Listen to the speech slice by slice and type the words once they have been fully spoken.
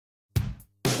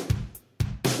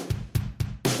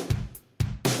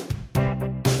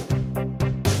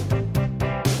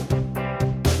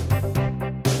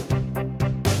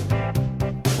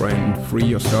free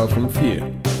yourself from fear.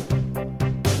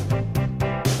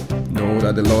 Know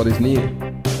that the Lord is near.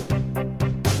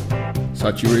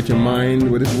 Saturate your mind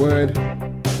with His word,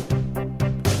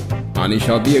 and it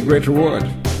shall be a great reward.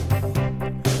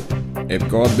 If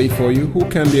God be for you, who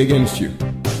can be against you?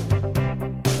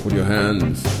 Put your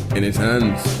hands in His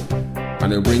hands,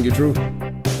 and He'll bring you through.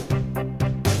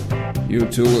 You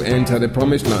too will enter the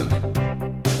promised land,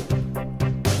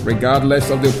 regardless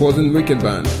of the opposing wicked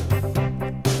band.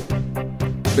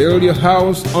 Build your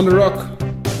house on the rock.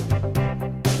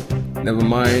 Never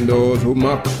mind those who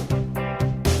mock.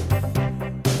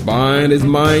 Bind His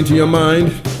mind to your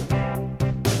mind,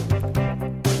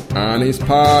 and His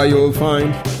power you'll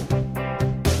find.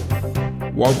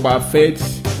 Walk by faith,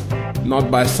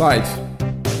 not by sight.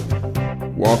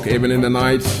 Walk even in the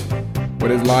night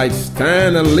with His light.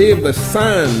 Stand and leave the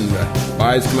sand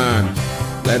by His command.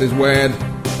 Let His word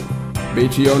be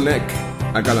to your neck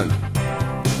a gallant.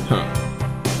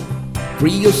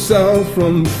 Free yourself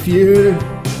from fear.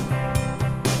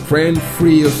 Friend,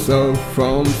 free yourself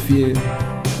from fear.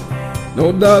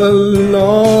 Know that the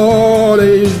Lord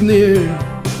is near.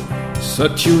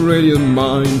 Saturate your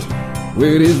mind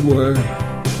with His word,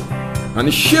 and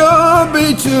it shall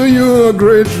be to you a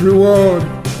great reward.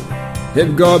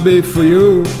 If God be for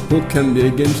you, who can be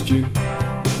against you?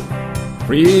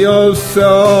 Free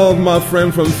yourself, my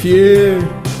friend, from fear.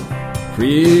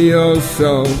 Free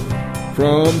yourself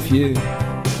from fear.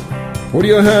 Put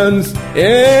your hands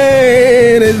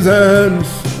in His hands,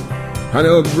 and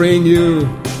He'll bring you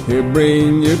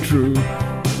through.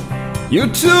 You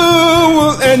too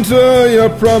will enter your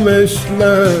promised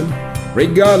land,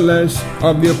 regardless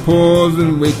of the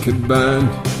opposing wicked band.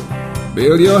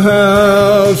 Build your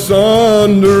house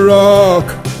on the rock.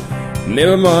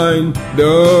 Never mind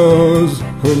those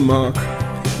who mock.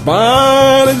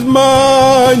 Bind His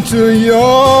mind to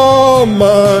your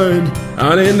mind,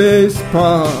 and in His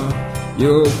power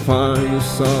you'll find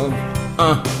yourself.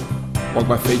 Walk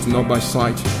by faith, not by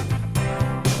sight.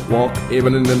 Walk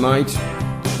even in the night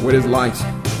with His light.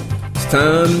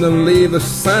 Stand and leave the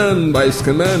sand by His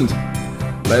command.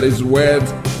 Let His word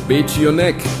be to your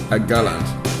neck a gallant.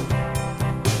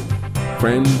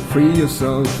 Friend, free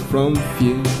yourself from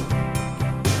fear.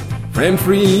 Friend,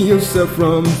 free yourself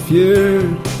from fear.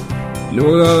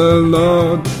 Know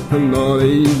that the Lord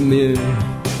is near.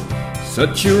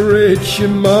 Saturate your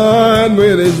mind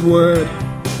with His word,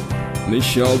 and it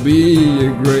shall be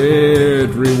a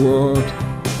great reward.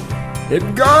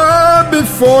 If God be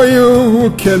for you,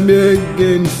 who can be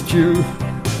against you?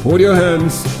 Put your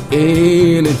hands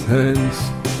in His hands,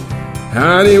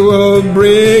 and He will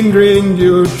bring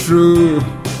you through,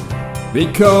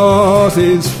 because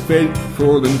He's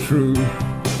faithful and true.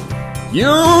 You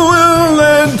will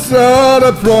enter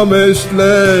the promised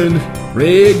land,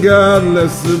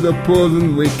 regardless of the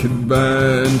opposing wicked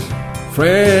band.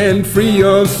 Friend, free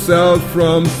yourself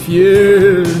from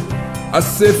fear. I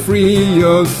say free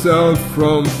yourself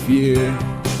from fear.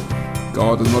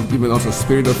 God has not given us a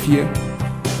spirit of fear,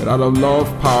 but out of love,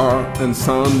 power, and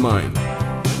sound mind.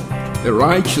 The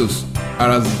righteous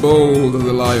are as bold as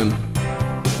a lion.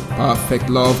 Perfect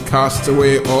love casts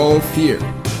away all fear.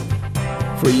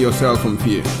 Free yourself from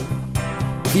fear.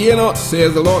 Fear not,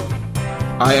 says the Lord.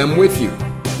 I am with you.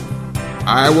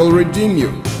 I will redeem you.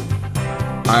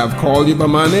 I have called you by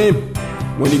my name.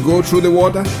 When you go through the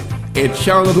water, it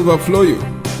shall not overflow you.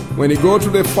 When you go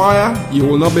through the fire, you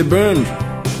will not be burned.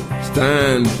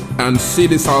 Stand and see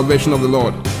the salvation of the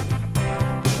Lord.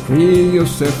 Free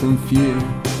yourself from fear.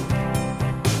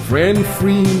 Friend,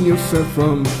 free yourself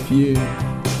from fear.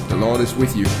 The Lord is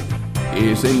with you.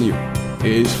 He is in you.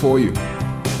 He is for you.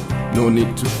 No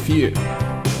need to fear.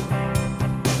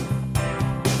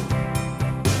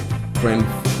 Friend,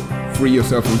 free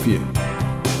yourself from fear.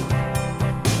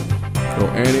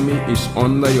 Your enemy is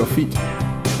under your feet.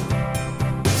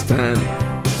 Stand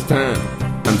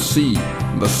and see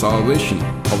the salvation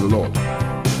of the Lord.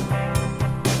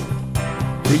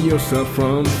 Free yourself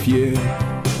from fear.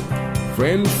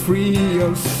 Friend, free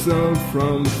yourself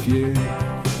from fear.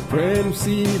 Friend,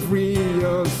 free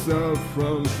yourself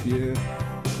from fear.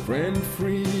 Friend,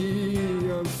 free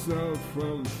yourself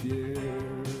from fear.